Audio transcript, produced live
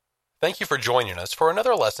Thank you for joining us for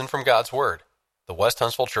another lesson from God's Word. The West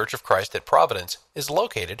Huntsville Church of Christ at Providence is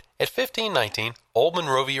located at 1519 Old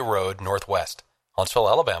Monrovia Road Northwest, Huntsville,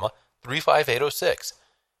 Alabama, 35806.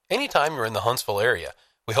 Anytime you're in the Huntsville area,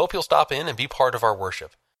 we hope you'll stop in and be part of our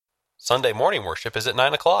worship. Sunday morning worship is at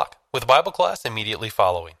 9 o'clock, with Bible class immediately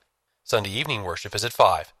following. Sunday evening worship is at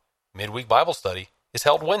 5. Midweek Bible study is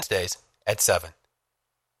held Wednesdays at 7.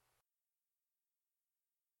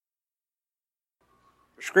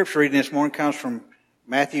 Scripture reading this morning comes from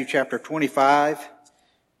Matthew chapter 25,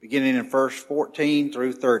 beginning in verse 14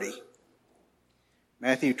 through 30.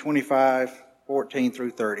 Matthew 25, 14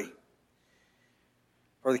 through 30.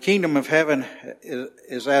 For the kingdom of heaven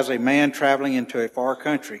is as a man traveling into a far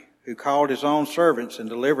country, who called his own servants and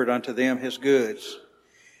delivered unto them his goods.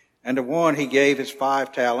 And to one he gave his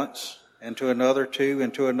 5 talents, and to another 2,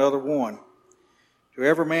 and to another 1. To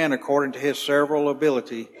every man according to his several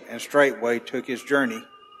ability, and straightway took his journey.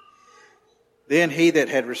 Then he that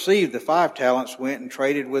had received the 5 talents went and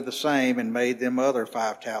traded with the same, and made them other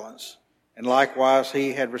 5 talents. And likewise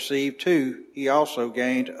he had received 2, he also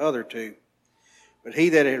gained other 2. But he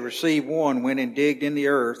that had received 1 went and digged in the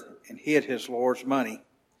earth, and hid his Lord's money.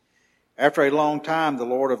 After a long time the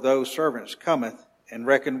Lord of those servants cometh, and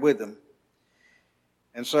reckoned with them.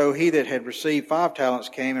 And so he that had received 5 talents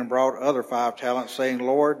came and brought other 5 talents, saying,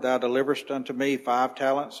 Lord, thou deliverest unto me 5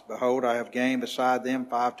 talents. Behold, I have gained beside them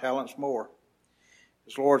 5 talents more.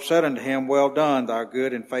 His Lord said unto him, Well done, thou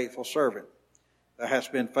good and faithful servant. Thou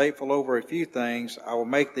hast been faithful over a few things. I will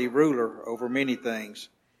make thee ruler over many things.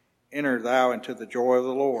 Enter thou into the joy of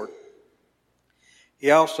the Lord.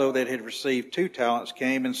 He also that had received 2 talents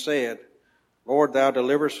came and said, Lord, thou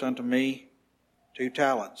deliverest unto me 2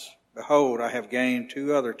 talents. Behold, I have gained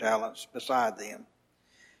 2 other talents beside them.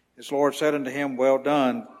 His Lord said unto him, Well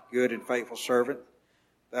done, good and faithful servant.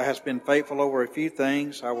 Thou hast been faithful over a few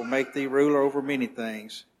things. I will make thee ruler over many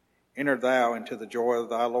things. Enter thou into the joy of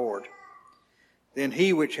thy Lord. Then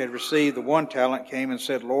he which had received the 1 talent came and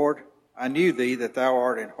said, Lord, I knew thee that thou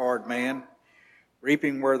art an hard man,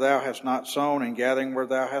 reaping where thou hast not sown, and gathering where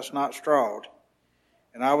thou hast not strawed.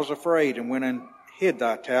 And I was afraid, and went and hid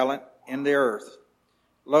thy talent in the earth.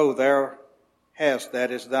 Lo, thou hast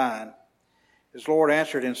that is thine. His Lord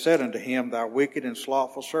answered and said unto him, Thou wicked and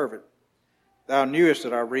slothful servant, thou knewest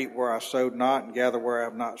that I reap where I sowed not, and gather where I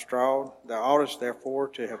have not strawed. Thou oughtest therefore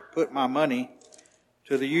to have put my money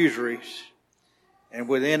to the usuries, and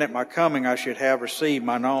within at my coming I should have received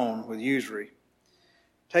mine own with usury.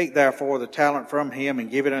 Take therefore the talent from him,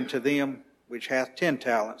 and give it unto them which hath 10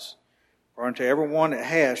 talents. For unto every one that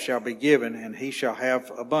hath shall be given, and he shall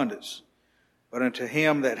have abundance. But unto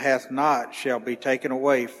him that hath not shall be taken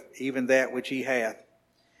away even that which he hath.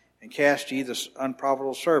 And cast ye the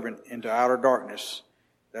unprofitable servant into outer darkness.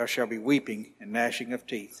 There shall be weeping and gnashing of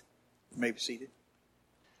teeth. You may be seated.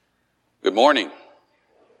 Good morning.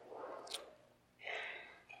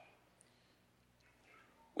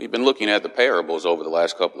 We've been looking at the parables over the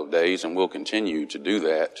last couple of days, and we'll continue to do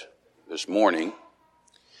that this morning.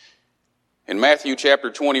 In Matthew chapter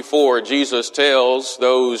 24, Jesus tells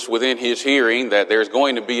those within his hearing that there's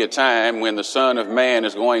going to be a time when the Son of Man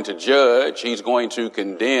is going to judge. He's going to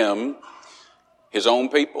condemn his own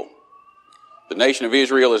people. The nation of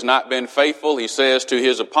Israel has not been faithful. He says to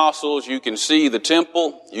his apostles, you can see the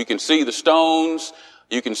temple, you can see the stones,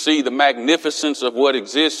 you can see the magnificence of what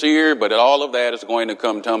exists here, but all of that is going to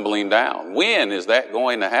come tumbling down. When is that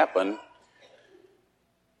going to happen?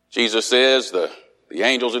 Jesus says the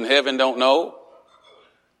angels in heaven don't know.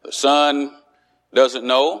 The Son doesn't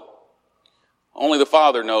know. Only the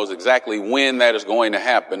Father knows exactly when that is going to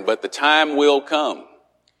happen, but the time will come.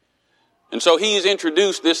 And so he's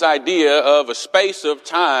introduced this idea of a space of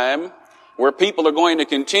time where people are going to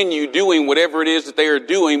continue doing whatever it is that they are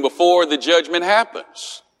doing before the judgment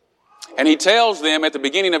happens. And he tells them at the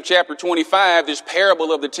beginning of chapter 25, this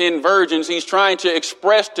parable of the 10 virgins, he's trying to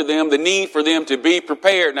express to them the need for them to be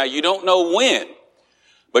prepared. Now, you don't know when,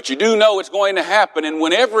 but you do know it's going to happen. And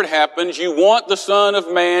whenever it happens, you want the Son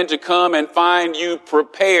of Man to come and find you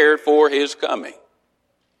prepared for his coming.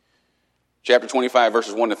 Chapter 25,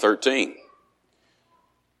 verses 1 to 13.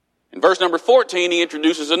 In verse number 14, he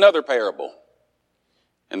introduces another parable.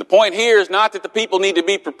 And the point here is not that the people need to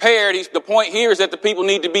be prepared. The point here is that the people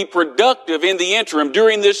need to be productive in the interim.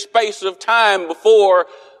 During this space of time before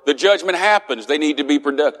the judgment happens, they need to be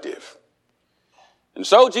productive. And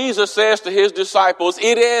so Jesus says to his disciples,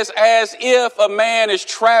 it is as if a man is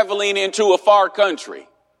traveling into a far country.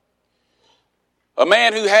 A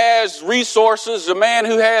man who has resources, a man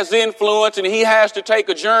who has influence, and he has to take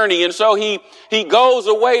a journey. And so he goes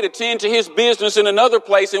away to tend to his business in another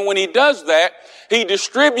place. And when he does that, he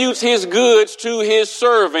distributes his goods to his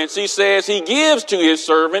servants. He says he gives to his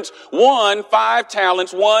servants 1, 5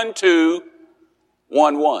 talents, 1, 2,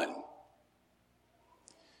 1, 1.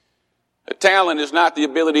 A talent is not the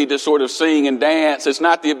ability to sort of sing and dance. It's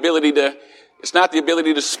not the ability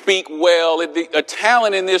to speak well. A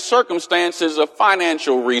talent in this circumstance is a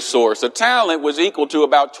financial resource. A talent was equal to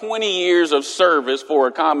about 20 years of service for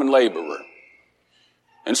a common laborer.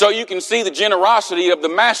 And so you can see the generosity of the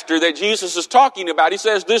master that Jesus is talking about. He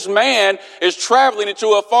says this man is traveling into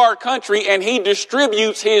a far country and he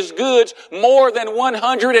distributes his goods, more than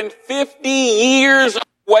 150 years of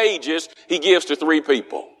wages he gives to 3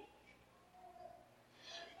 people.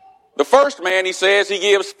 The first man, he says, he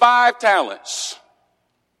gives 5 talents.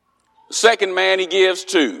 The second man, he gives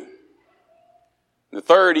 2. The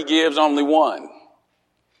third, he gives only 1.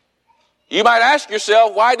 You might ask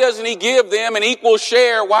yourself, why doesn't he give them an equal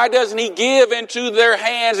share? Why doesn't he give into their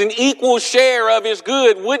hands an equal share of his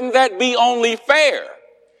good? Wouldn't that be only fair?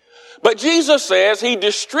 But Jesus says he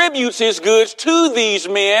distributes his goods to these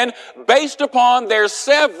men based upon their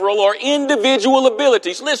several or individual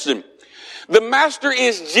abilities. Listen, the master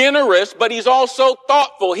is generous, but he's also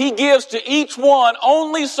thoughtful. He gives to each one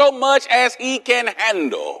only so much as he can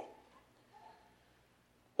handle.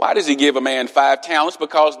 Why does he give a man 5 talents?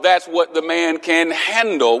 Because that's what the man can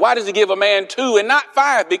handle. Why does he give a man 2 and not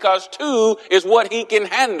 5? Because 2 is what he can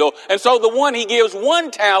handle. And so the one he gives 1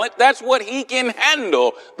 talent, that's what he can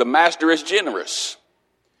handle. The master is generous.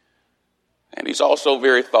 And he's also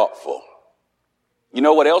very thoughtful. You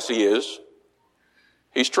know what else he is?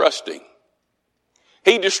 He's trusting.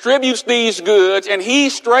 He distributes these goods and he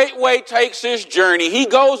straightway takes his journey. He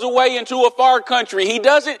goes away into a far country. He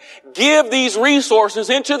doesn't give these resources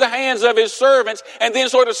into the hands of his servants and then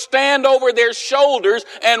sort of stand over their shoulders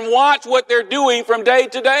and watch what they're doing from day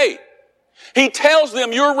to day. He tells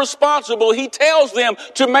them, you're responsible. He tells them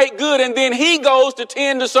to make good, and then he goes to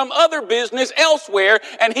tend to some other business elsewhere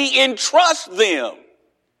and he entrusts them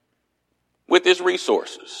with his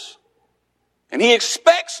resources. And he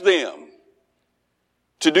expects them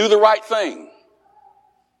to do the right thing.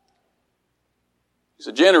 He's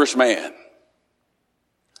a generous man.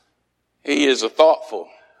 He is a thoughtful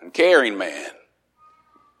and caring man.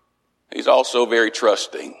 He's also very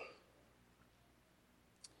trusting.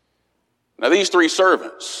 Now these 3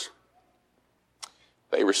 servants,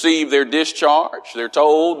 they receive their discharge. They're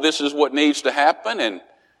told this is what needs to happen, and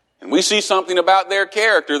we see something about their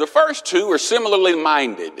character. The first 2 are similarly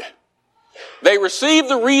minded. They receive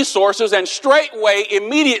the resources and straightway,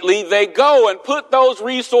 immediately, they go and put those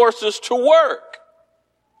resources to work.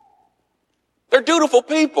 They're dutiful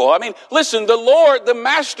people. I mean, listen, the Lord, the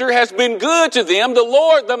Master, has been good to them. The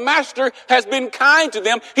Lord, the Master, has been kind to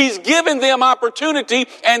them. He's given them opportunity,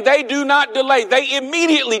 and they do not delay. They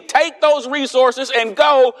immediately take those resources and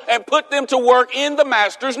go and put them to work in the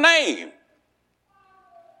Master's name.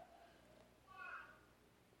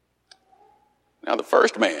 Now, the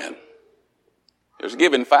first man is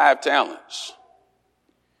given 5 talents.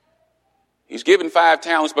 He's given 5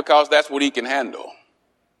 talents because that's what he can handle.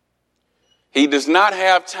 He does not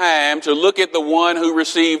have time to look at the one who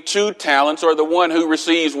received 2 talents or the one who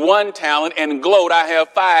receives 1 talent and gloat, I have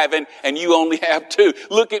 5 and you only have 2.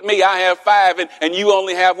 Look at me, I have 5 and you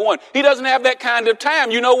only have 1. He doesn't have that kind of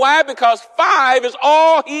time. You know why? Because 5 is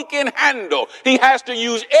all he can handle. He has to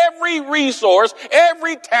use every resource,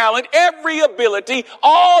 every talent, every ability,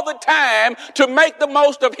 all the time to make the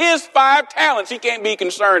most of his 5 talents. He can't be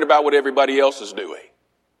concerned about what everybody else is doing.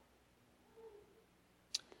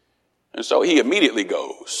 And so he immediately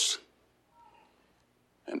goes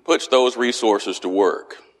and puts those resources to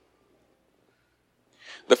work.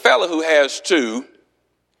 The fellow who has 2,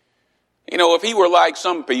 if he were like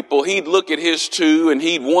some people, he'd look at his 2 and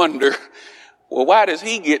he'd wonder, well, why does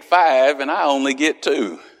he get 5 and I only get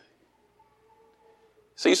 2?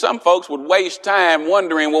 See, some folks would waste time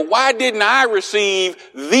wondering, well, why didn't I receive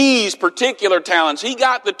these particular talents? He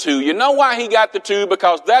got the 2. You know why he got the 2?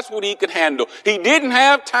 Because that's what he could handle. He didn't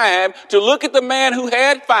have time to look at the man who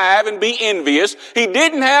had 5 and be envious. He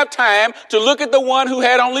didn't have time to look at the one who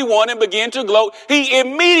had only 1 and begin to gloat. He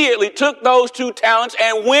immediately took those 2 talents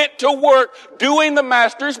and went to work doing the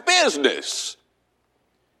master's business.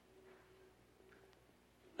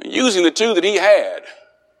 And using the 2 that he had,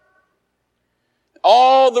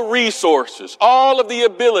 all the resources, all of the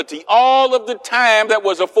ability, all of the time that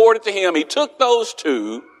was afforded to him, he took those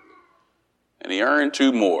 2 and he earned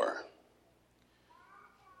 2 more.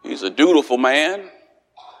 He's a dutiful man.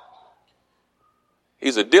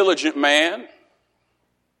 He's a diligent man.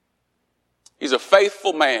 He's a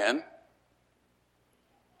faithful man.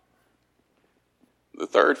 The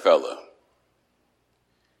third fellow,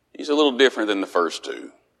 he's a little different than the first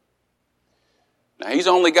two. Now, he's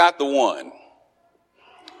only got the one.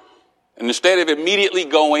 And instead of immediately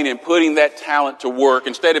going and putting that talent to work,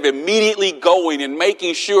 instead of immediately going and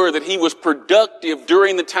making sure that he was productive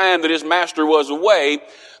during the time that his master was away,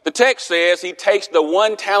 the text says he takes the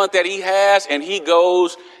one talent that he has and he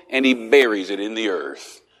goes and he buries it in the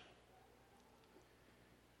earth.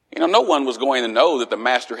 You know, no one was going to know that the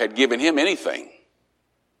master had given him anything.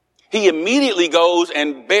 He immediately goes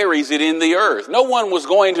and buries it in the earth. No one was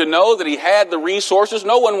going to know that he had the resources.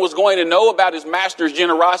 No one was going to know about his master's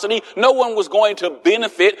generosity. No one was going to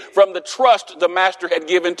benefit from the trust the master had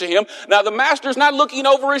given to him. Now, the master's not looking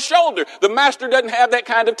over his shoulder. The master doesn't have that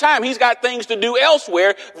kind of time. He's got things to do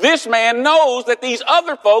elsewhere. This man knows that these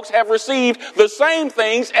other folks have received the same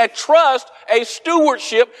things, a trust, a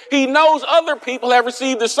stewardship. He knows other people have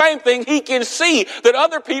received the same thing. He can see that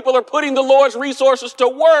other people are putting the Lord's resources to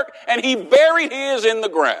work, and he buried his in the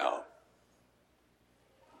ground.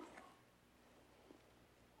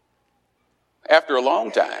 After a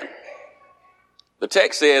long time, the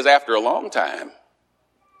text says after a long time,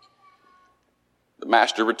 the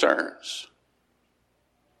master returns.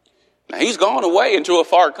 Now, he's gone away into a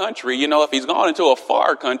far country. You know, if he's gone into a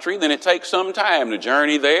far country, then it takes some time to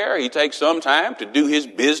journey there. He takes some time to do his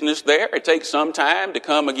business there. It takes some time to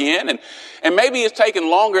come again. And maybe it's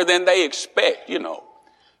taken longer than they expect, you know.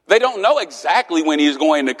 They don't know exactly when he's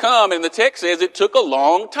going to come, and the text says it took a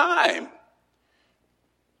long time.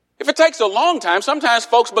 If it takes a long time, sometimes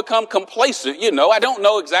folks become complacent. You know, I don't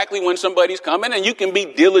know exactly when somebody's coming, and you can be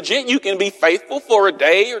diligent, you can be faithful for a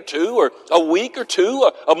day or two, or a week or two,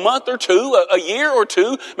 a month or two, a year or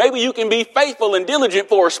two. Maybe you can be faithful and diligent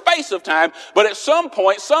for a space of time, but at some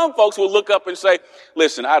point, some folks will look up and say,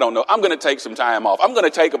 listen, I don't know, I'm going to take some time off. I'm going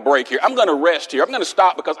to take a break here. I'm going to rest here. I'm going to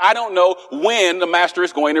stop because I don't know when the master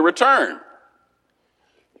is going to return.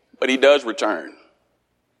 But he does return.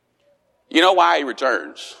 You know why he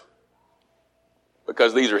returns?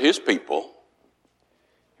 Because these are his people,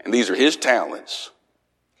 and these are his talents.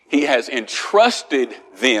 He has entrusted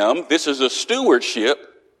them. This is a stewardship.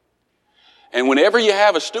 And whenever you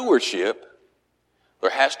have a stewardship,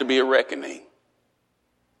 there has to be a reckoning.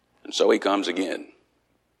 And so he comes again.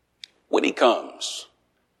 When he comes,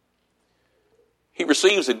 he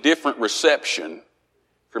receives a different reception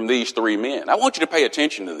from these three men. I want you to pay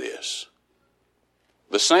attention to this.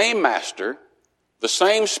 The same master, the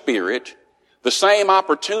same spirit, the same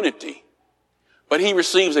opportunity, but he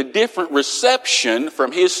receives a different reception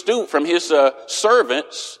from his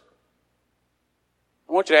servants.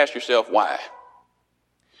 I want you to ask yourself why.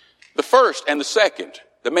 The first and the second,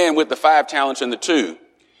 the man with the 5 talents and the 2,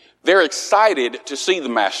 they're excited to see the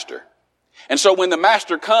master. And so when the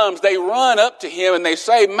master comes, they run up to him and they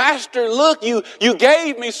say, Master, look, you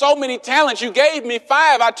gave me so many talents. You gave me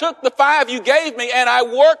 5. I took the 5 you gave me and I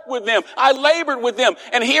worked with them. I labored with them.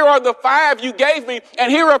 And here are the 5 you gave me.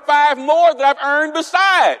 And here are 5 more that I've earned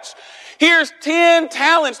besides. Here's 10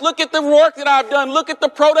 talents. Look at the work that I've done. Look at the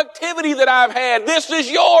productivity that I've had. This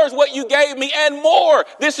is yours, what you gave me, and more.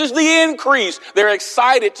 This is the increase. They're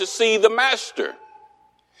excited to see the master.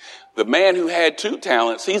 The man who had 2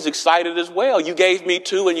 talents, he's excited as well. You gave me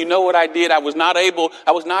 2, and you know what I did? I was not able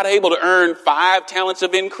to earn 5 talents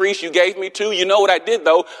of increase. You gave me 2. You know what I did,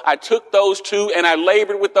 though? I took those 2, and I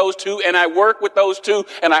labored with those 2, and I worked with those 2,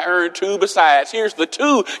 and I earned 2 besides. Here's the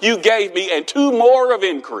 2 you gave me, and 2 more of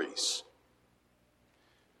increase.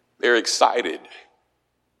 They're excited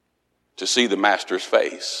to see the master's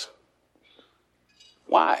face.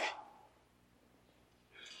 Why?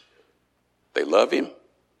 They love him.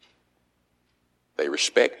 They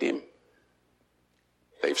respect him.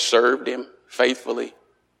 They've served him faithfully.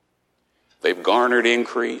 They've garnered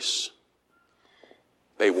increase.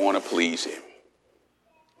 They want to please him.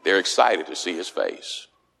 They're excited to see his face.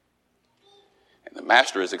 And the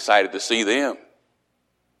master is excited to see them.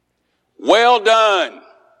 Well done,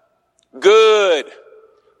 good,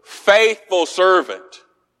 faithful servant.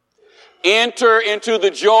 Enter into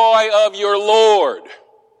the joy of your Lord.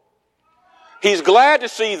 He's glad to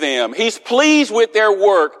see them. He's pleased with their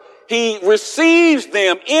work. He receives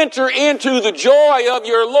them. Enter into the joy of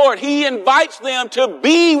your Lord. He invites them to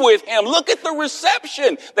be with him. Look at the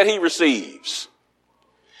reception that he receives.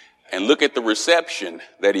 And look at the reception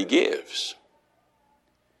that he gives.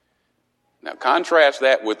 Now contrast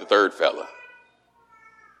that with the third fellow.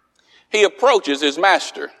 He approaches his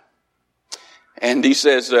master. And he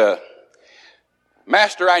says,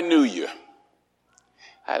 Master, I knew you.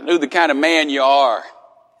 I knew the kind of man you are.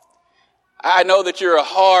 I know that you're a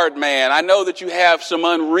hard man. I know that you have some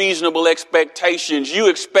unreasonable expectations. You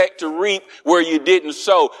expect to reap where you didn't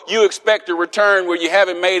sow. You expect to return where you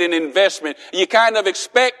haven't made an investment. You kind of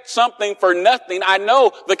expect something for nothing. I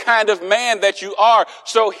know the kind of man that you are.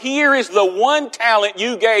 So here is the one talent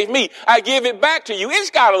you gave me. I give it back to you. It's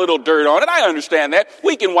got a little dirt on it. I understand that.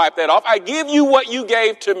 We can wipe that off. I give you what you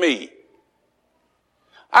gave to me.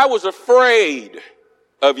 I was afraid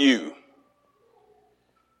of you.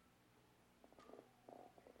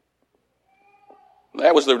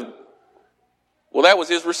 That was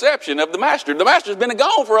his reception of the master. The master's been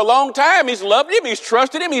gone for a long time. He's loved him. He's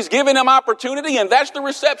trusted him. He's given him opportunity. And that's the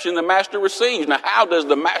reception the master receives. Now, how does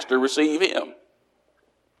the master receive him?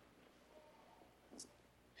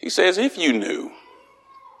 He says, if you knew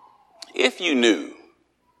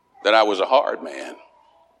that I was a hard man,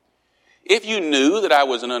 if you knew that I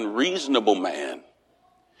was an unreasonable man,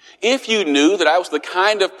 if you knew that I was the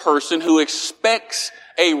kind of person who expects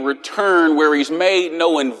a return where he's made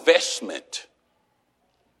no investment,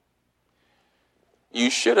 you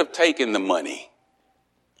should have taken the money.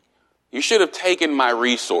 You should have taken my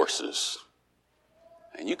resources.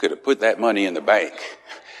 And you could have put that money in the bank.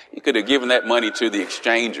 You could have given that money to the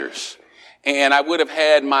exchangers. And I would have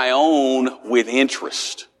had my own with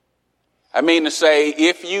interest. I mean to say,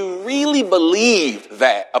 if you really believed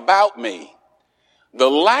that about me, the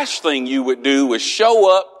last thing you would do is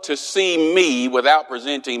show up to see me without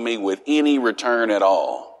presenting me with any return at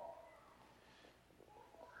all.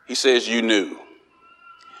 He says, you knew.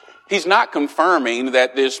 He's not confirming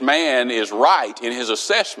that this man is right in his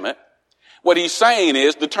assessment. What he's saying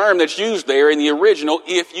is the term that's used there in the original,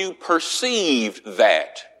 if you perceived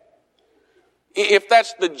that. If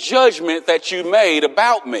that's the judgment that you made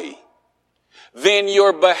about me, then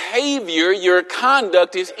your behavior, your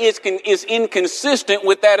conduct is inconsistent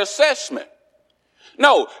with that assessment.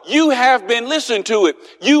 No, you have been, listen to it,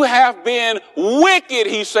 you have been wicked,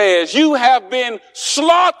 he says. You have been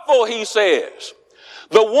slothful, he says.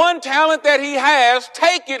 The one talent that he has,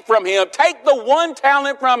 take it from him. Take the one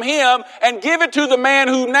talent from him and give it to the man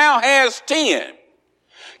who now has 10.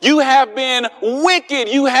 You have been wicked.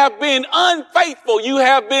 You have been unfaithful. You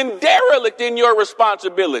have been derelict in your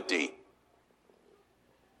responsibility.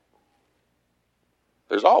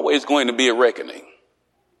 There's always going to be a reckoning.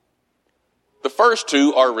 The first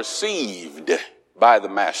two are received by the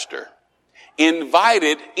master,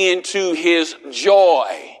 invited into his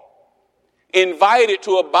joy, invited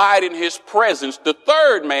to abide in his presence. The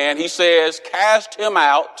third man, he says, cast him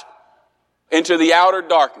out into the outer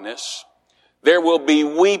darkness. There will be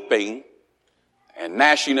weeping and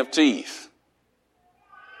gnashing of teeth.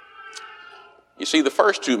 You see, the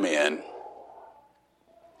first two men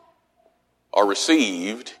are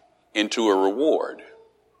received into a reward.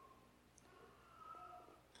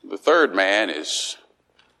 The third man is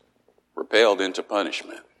repelled into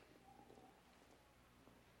punishment.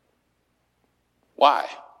 Why?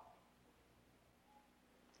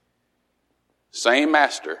 Same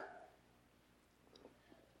master,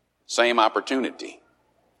 same opportunity.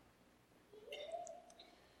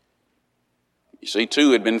 You see,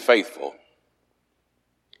 two had been faithful.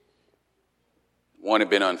 One had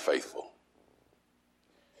been unfaithful.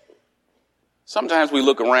 Sometimes we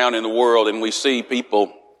look around in the world and we see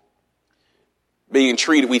people being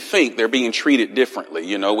treated, we think they're being treated differently.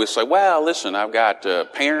 You know, we say, well, listen, I've got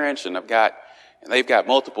parents and they've got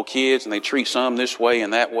multiple kids and they treat some this way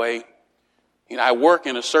and that way. You know, I work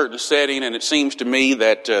in a certain setting and it seems to me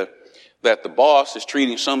that the boss is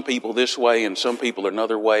treating some people this way and some people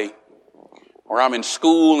another way. Or I'm in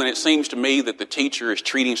school and it seems to me that the teacher is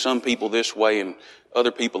treating some people this way and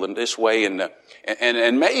other people in this way. And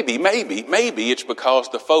maybe it's because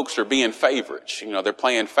the folks are being favorites. You know, they're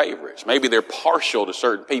playing favorites. Maybe they're partial to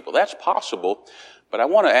certain people. That's possible. But I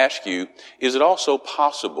want to ask you, is it also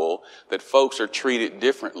possible that folks are treated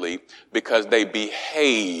differently because they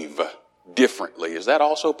behave differently? Is that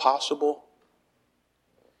also possible?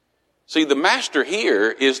 See, the master here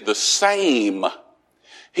is the same.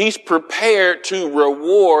 He's prepared to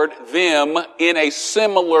reward them in a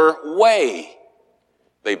similar way.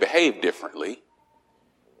 They behave differently,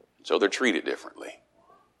 so they're treated differently.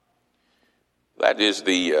 That is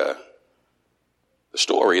the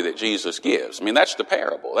story that Jesus gives. I mean, that's the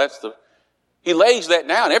parable. He lays that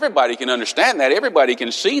down. Everybody can understand that. Everybody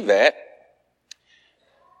can see that.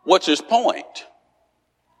 What's his point?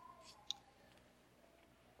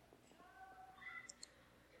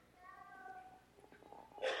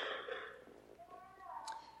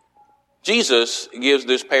 Jesus gives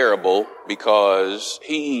this parable because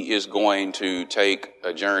he is going to take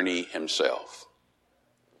a journey himself.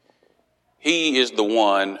 he is the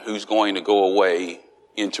one who's going to go away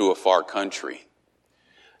into a far country.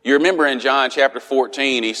 You remember in John chapter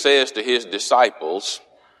 14, he says to his disciples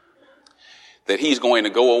that he's going to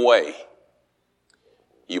go away.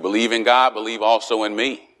 You believe in God, believe also in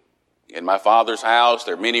me. In my Father's house,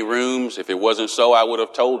 there are many rooms. If it wasn't so, I would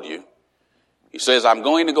have told you. He says, I'm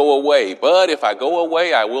going to go away, but if I go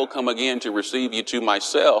away, I will come again to receive you to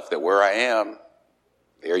myself, that where I am,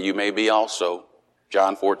 there you may be also.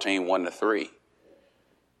 John 14, 1-3.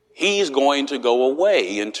 He's going to go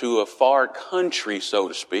away into a far country, so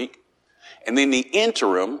to speak. And in the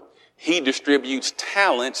interim, he distributes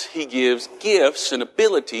talents, he gives gifts and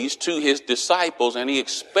abilities to his disciples, and he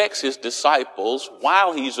expects his disciples,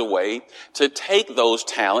 while he's away, to take those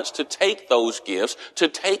talents, to take those gifts, to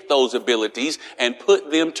take those abilities, and put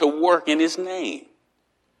them to work in his name.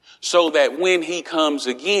 So that when he comes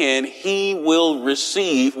again, he will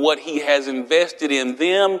receive what he has invested in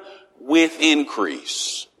them with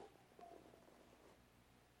increase.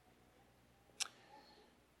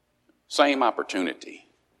 Same opportunity.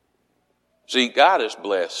 See, God has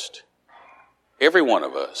blessed every one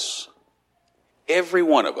of us in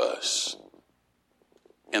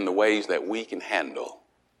the ways that we can handle.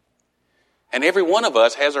 And every one of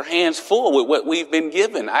us has our hands full with what we've been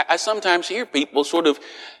given. I sometimes hear people sort of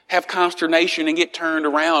have consternation and get turned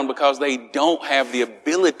around because they don't have the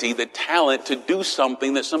ability, the talent to do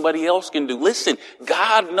something that somebody else can do. Listen,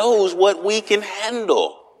 God knows what we can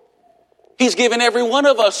handle. He's given every one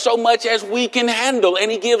of us so much as we can handle, and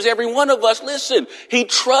he gives every one of us, listen, he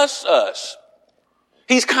trusts us.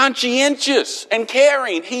 He's conscientious and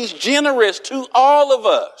caring. He's generous to all of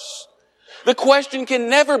us. The question can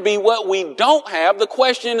never be what we don't have. The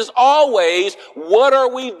question is always, what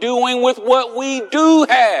are we doing with what we do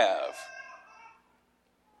have?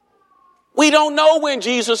 We don't know when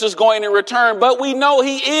Jesus is going to return, but we know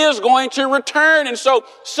he is going to return. And so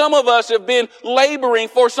some of us have been laboring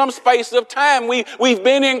for some space of time. We've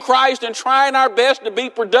been in Christ and trying our best to be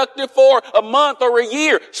productive for a month or a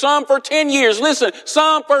year. Some for 10 years. Listen,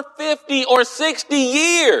 some for 50 or 60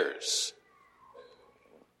 years.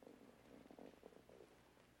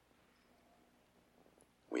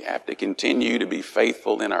 We have to continue to be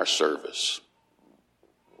faithful in our service.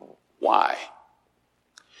 Why?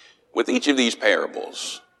 With each of these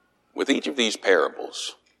parables, what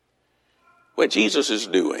Jesus is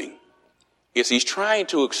doing is he's trying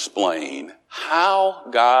to explain how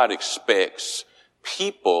God expects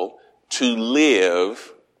people to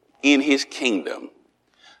live in his kingdom.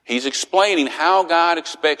 He's explaining how God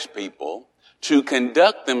expects people to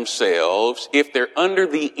conduct themselves if they're under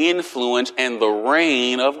the influence and the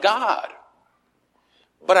reign of God.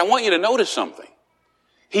 But I want you to notice something.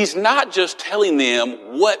 He's not just telling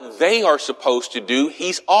them what they are supposed to do.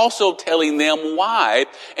 He's also telling them why.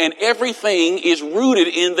 And everything is rooted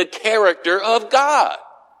in the character of God.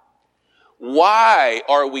 Why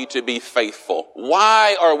are we to be faithful?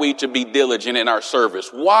 Why are we to be diligent in our service?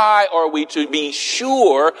 Why are we to be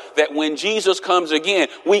sure that when Jesus comes again,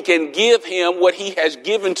 we can give him what he has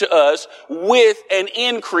given to us with an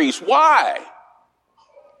increase? Why?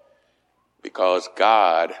 Because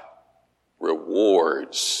God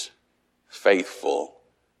rewards faithful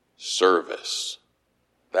service.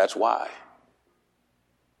 That's why.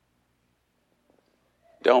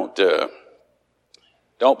 Don't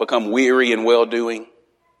become weary in well-doing.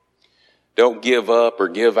 Don't give up or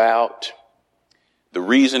give out. The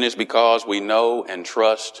reason is because we know and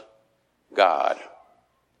trust God.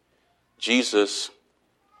 Jesus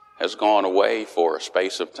has gone away for a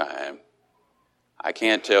space of time. I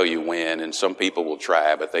can't tell you when, and some people will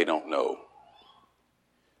try, but they don't know.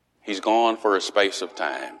 He's gone for a space of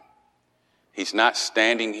time. He's not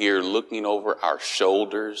standing here looking over our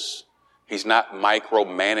shoulders. He's not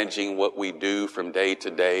micromanaging what we do from day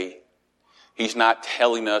to day. He's not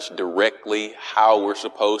telling us directly how we're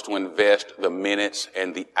supposed to invest the minutes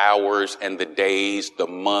and the hours and the days, the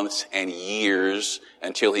months and years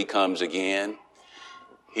until he comes again.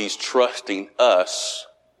 He's trusting us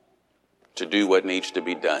to do what needs to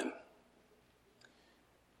be done.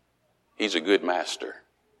 He's a good master.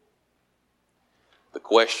 The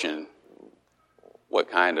question, what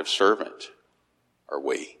kind of servant are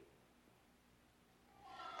we?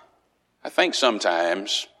 I think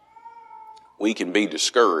sometimes we can be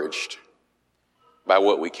discouraged by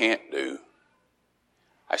what we can't do.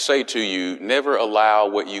 I say to you, never allow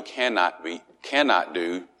what you cannot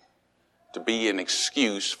do to be an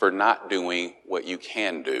excuse for not doing what you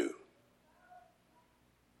can do.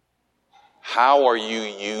 How are you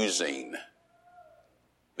using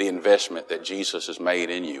the investment that Jesus has made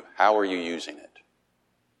in you? How are you using it?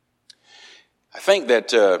 I think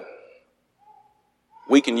that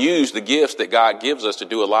we can use the gifts that God gives us to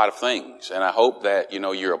do a lot of things. And I hope that,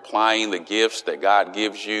 you're applying the gifts that God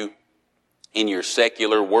gives you in your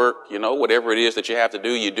secular work. Whatever it is that you have to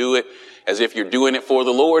do, you do it as if you're doing it for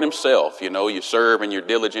the Lord himself. You serve and you're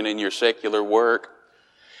diligent in your secular work.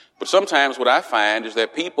 But sometimes what I find is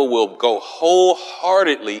that people will go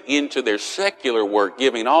wholeheartedly into their secular work,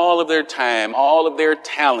 giving all of their time, all of their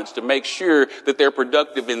talents to make sure that they're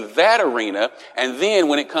productive in that arena. And then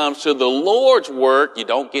when it comes to the Lord's work, you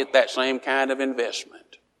don't get that same kind of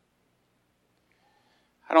investment.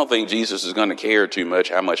 I don't think Jesus is going to care too much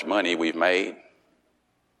how much money we've made.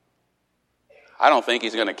 I don't think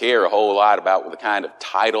he's going to care a whole lot about the kind of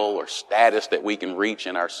title or status that we can reach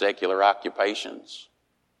in our secular occupations.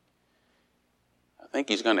 I think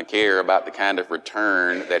he's going to care about the kind of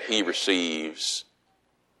return that he receives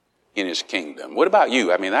in his kingdom. What about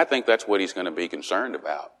you? I think that's what he's going to be concerned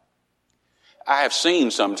about. I have seen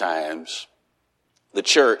sometimes the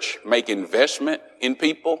church make investment in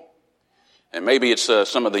people, and maybe it's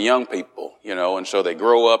some of the young people, and so they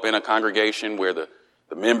grow up in a congregation where the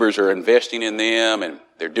members are investing in them and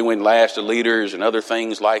they're doing last to leaders and other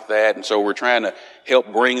things like that. And so we're trying to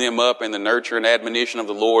help bring them up in the nurture and admonition of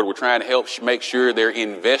the Lord. We're trying to help make sure they're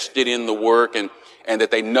invested in the work and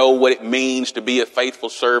that they know what it means to be a faithful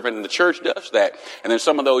servant. And the church does that. And then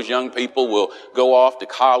some of those young people will go off to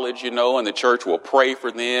college, and the church will pray for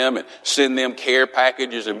them and send them care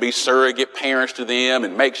packages and be surrogate parents to them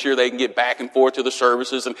and make sure they can get back and forth to the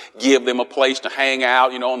services and give them a place to hang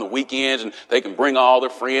out, on the weekends, and they can bring all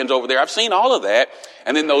their friends over there. I've seen all of that.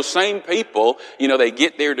 And then those same people, they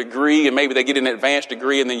get their degree and maybe they get an advanced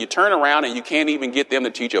degree, and then you turn around and you can't even get them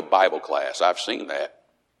to teach a Bible class. I've seen that.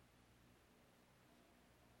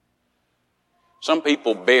 Some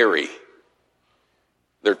people bury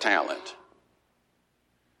their talent.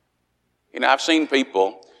 I've seen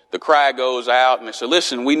people, the cry goes out and they say,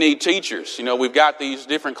 listen, we need teachers. We've got these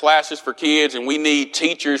different classes for kids and we need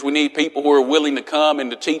teachers. We need people who are willing to come and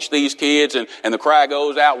to teach these kids. And the cry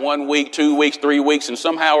goes out 1 week, 2 weeks, 3 weeks, and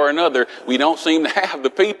somehow or another, we don't seem to have the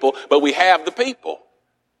people, but we have the people.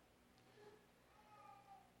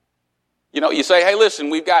 You say, hey, listen,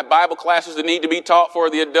 we've got Bible classes that need to be taught for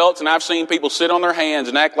the adults, and I've seen people sit on their hands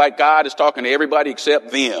and act like God is talking to everybody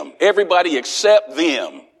except them. Everybody except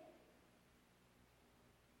them.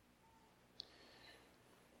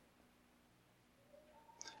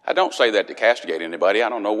 I don't say that to castigate anybody. I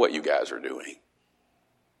don't know what you guys are doing.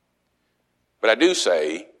 But I do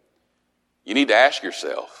say, you need to ask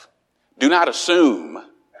yourself, do not assume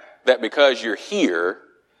that because you're here,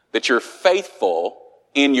 that you're faithful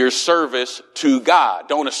in your service to God.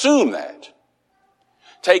 Don't assume that.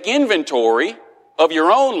 Take inventory of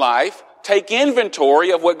your own life. Take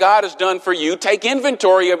inventory of what God has done for you. Take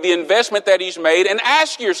inventory of the investment that he's made and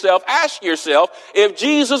ask yourself, if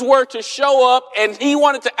Jesus were to show up and he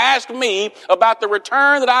wanted to ask me about the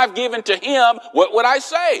return that I've given to him, what would I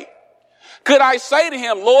say? Could I say to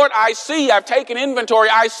him, Lord, I've taken inventory.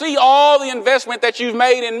 I see all the investment that you've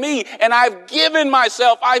made in me, and I've given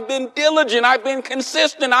myself. I've been diligent. I've been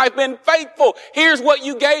consistent. I've been faithful. Here's what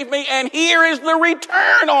you gave me, and here is the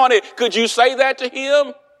return on it. Could you say that to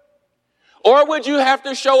him? Or would you have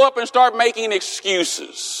to show up and start making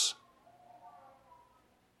excuses?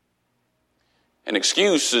 An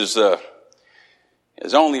excuse is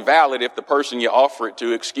only valid if the person you offer it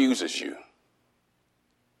to excuses you.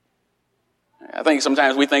 I think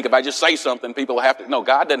sometimes we think if I just say something, people have to, no,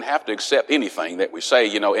 God doesn't have to accept anything that we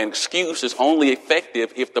say, an excuse is only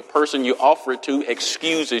effective if the person you offer it to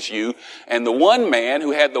excuses you. And the one man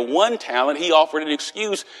who had the one talent, he offered an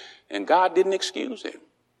excuse, and God didn't excuse him.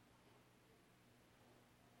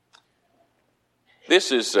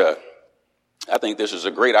 I think this is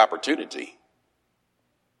a great opportunity.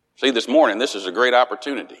 See, this morning, this is a great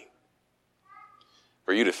opportunity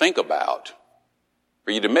for you to think about,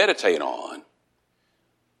 for you to meditate on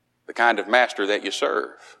the kind of master that you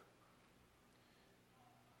serve.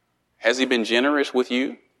 Has he been generous with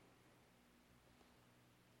you?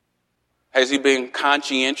 Has he been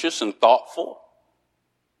conscientious and thoughtful?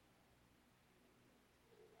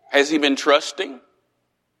 Has he been trusting?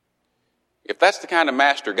 If that's the kind of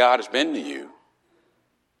master God has been to you,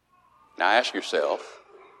 now ask yourself,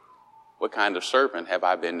 what kind of servant have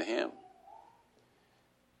I been to him?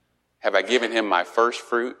 Have I given him my first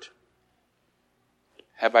fruit?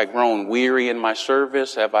 Have I grown weary in my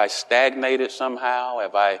service? Have I stagnated somehow?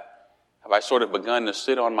 Have I sort of begun to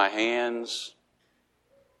sit on my hands?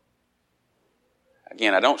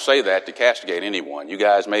 Again, I don't say that to castigate anyone. You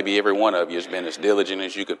guys, maybe every one of you has been as diligent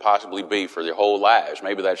as you could possibly be for your whole lives.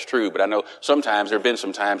 Maybe that's true, but I know sometimes there have been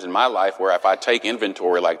some times in my life where if I take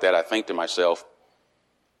inventory like that, I think to myself,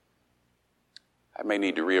 I may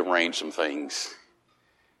need to rearrange some things.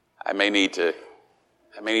 I may need to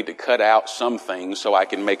cut out some things so I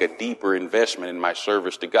can make a deeper investment in my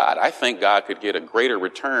service to God. I think God could get a greater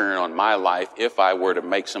return on my life if I were to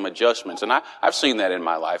make some adjustments. And I've seen that in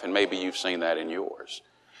my life, and maybe you've seen that in yours.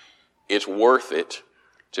 It's worth it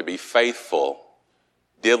to be faithful,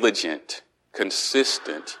 diligent,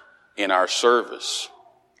 consistent in our service.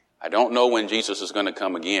 I don't know when Jesus is going to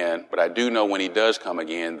come again, but I do know when he does come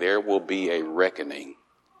again, there will be a reckoning.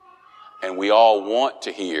 And we all want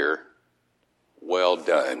to hear, well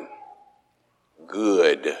done,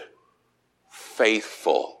 good,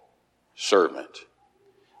 faithful servant.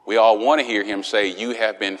 We all want to hear him say, you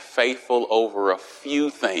have been faithful over a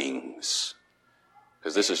few things.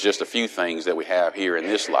 Because this is just a few things that we have here in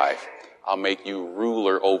this life. I'll make you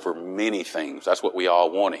ruler over many things. That's what we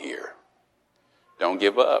all want to hear. Don't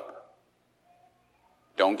give up.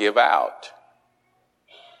 Don't give out.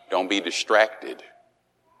 Don't be distracted.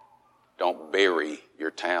 Don't bury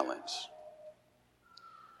your talents.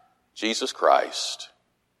 Jesus Christ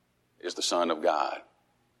is the Son of God.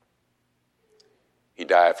 He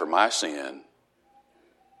died for my sin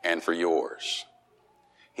and for yours.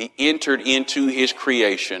 He entered into his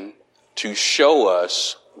creation to show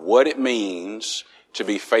us what it means to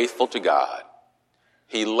be faithful to God.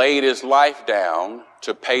 He laid his life down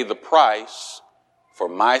to pay the price for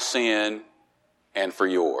my sin and for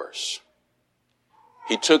yours.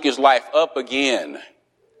 He took his life up again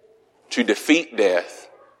to defeat death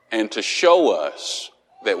and to show us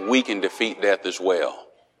that we can defeat death as well.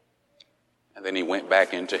 And then he went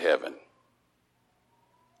back into heaven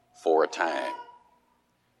for a time.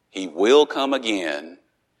 He will come again,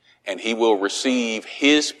 and he will receive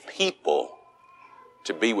his people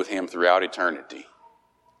to be with him throughout eternity.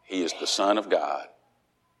 He is the Son of God.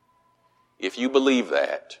 If you believe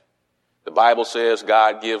that, the Bible says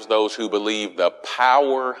God gives those who believe the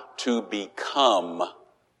power to become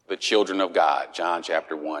the children of God, John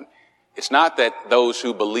chapter 1. It's not that those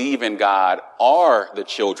who believe in God are the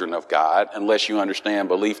children of God, unless you understand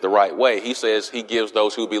belief the right way. He says he gives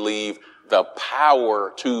those who believe the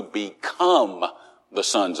power to become the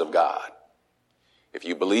sons of God. If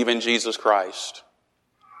you believe in Jesus Christ,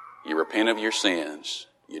 you repent of your sins,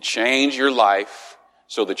 you change your life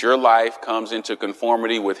so that your life comes into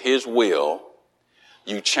conformity with his will.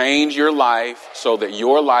 You change your life so that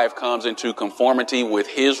your life comes into conformity with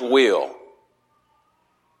his will.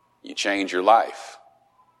 You change your life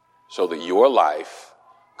so that your life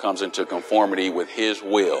comes into conformity with his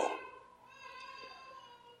will.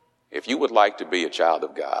 If you would like to be a child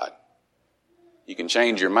of God, you can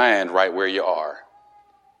change your mind right where you are.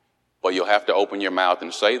 But you'll have to open your mouth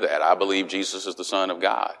and say that. I believe Jesus is the Son of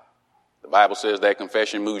God. The Bible says that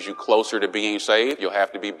confession moves you closer to being saved. You'll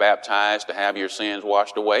have to be baptized to have your sins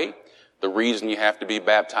washed away. The reason you have to be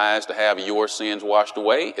baptized to have your sins washed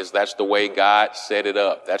away is that's the way God set it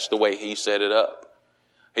up. That's the way he set it up.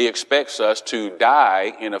 He expects us to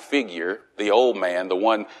die in a figure, the old man,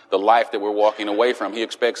 the life that we're walking away from. He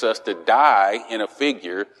expects us to die in a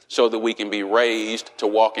figure so that we can be raised to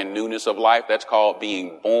walk in newness of life. That's called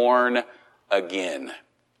being born again.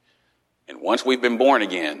 And once we've been born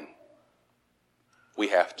again, we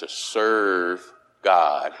have to serve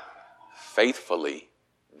God faithfully,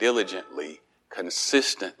 diligently,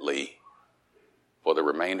 consistently for the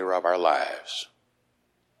remainder of our lives.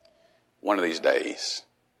 One of these days,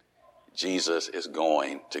 Jesus is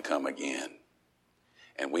going to come again.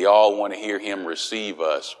 And we all want to hear him receive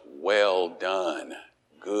us. Well done,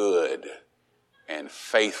 good and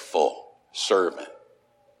faithful servant.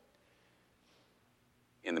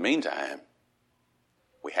 In the meantime,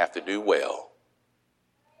 we have to do well.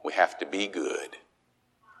 We have to be good.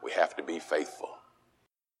 We have to be faithful.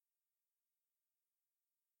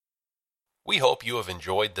 We hope you have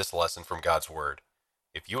enjoyed this lesson from God's Word.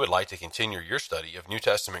 If you would like to continue your study of New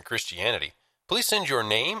Testament Christianity, please send your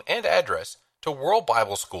name and address to World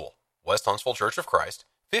Bible School, West Huntsville Church of Christ,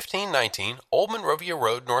 1519 Old Monrovia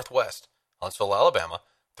Road Northwest, Huntsville, Alabama,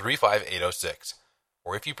 35806.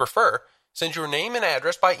 Or if you prefer, send your name and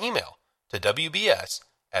address by email to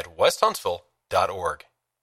wbs@westhuntsville.org.